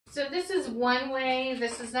So this is one way.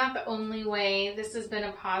 This is not the only way. This has been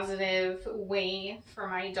a positive way for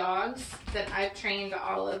my dogs that I've trained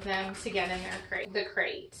all of them to get in the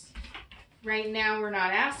crate. Right now we're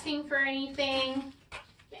not asking for anything.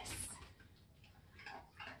 Yes.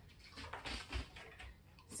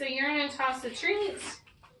 So you're going to toss a treat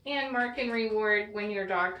and mark and reward when your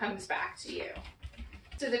dog comes back to you.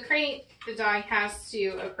 So the crate, the dog has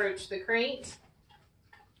to approach the crate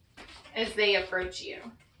as they approach you.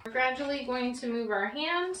 We're gradually going to move our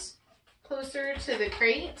hands closer to the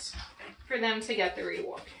crate for them to get the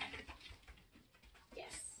reward.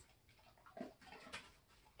 Yes.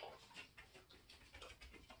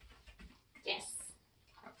 Yes.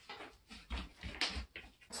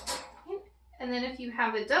 And then if you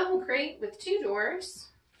have a double crate with 2 doors,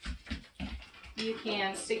 you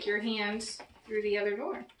can stick your hand through the other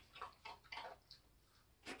door.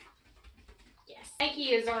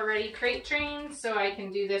 Nike is already crate trained, so I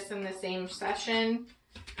can do this in the same session.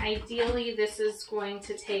 Ideally, this is going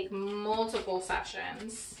to take multiple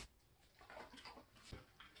sessions.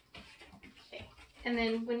 Okay. And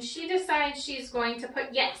then when she decides she's going to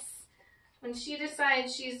put, when she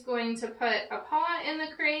decides she's going to put a paw in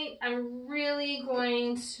the crate, I'm really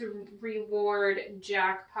going to reward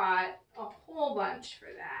Jackpot a whole bunch for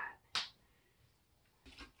that.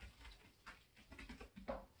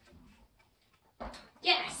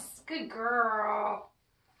 Yes, good girl.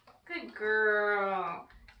 Good girl.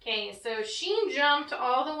 Okay, so she jumped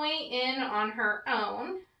all the way in on her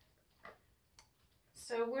own.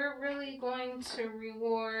 So we're really going to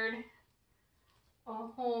reward a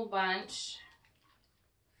whole bunch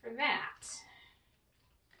for that.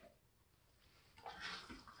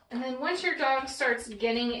 And then once your dog starts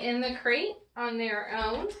getting in the crate on their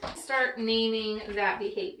own, start naming that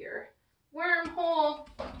behavior. Wormhole.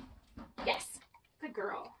 Yes. Good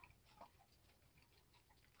girl.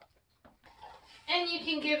 And you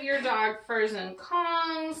can give your dog frozen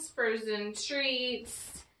Kongs, frozen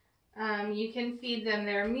treats. You can feed them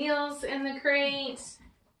their meals in the crate.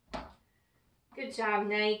 Good job,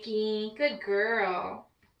 Nike. Good girl.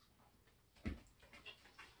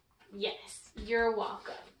 Yes, you're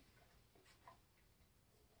welcome.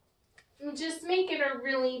 Just make it a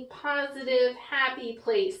really positive, happy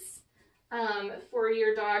place for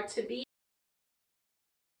your dog to be.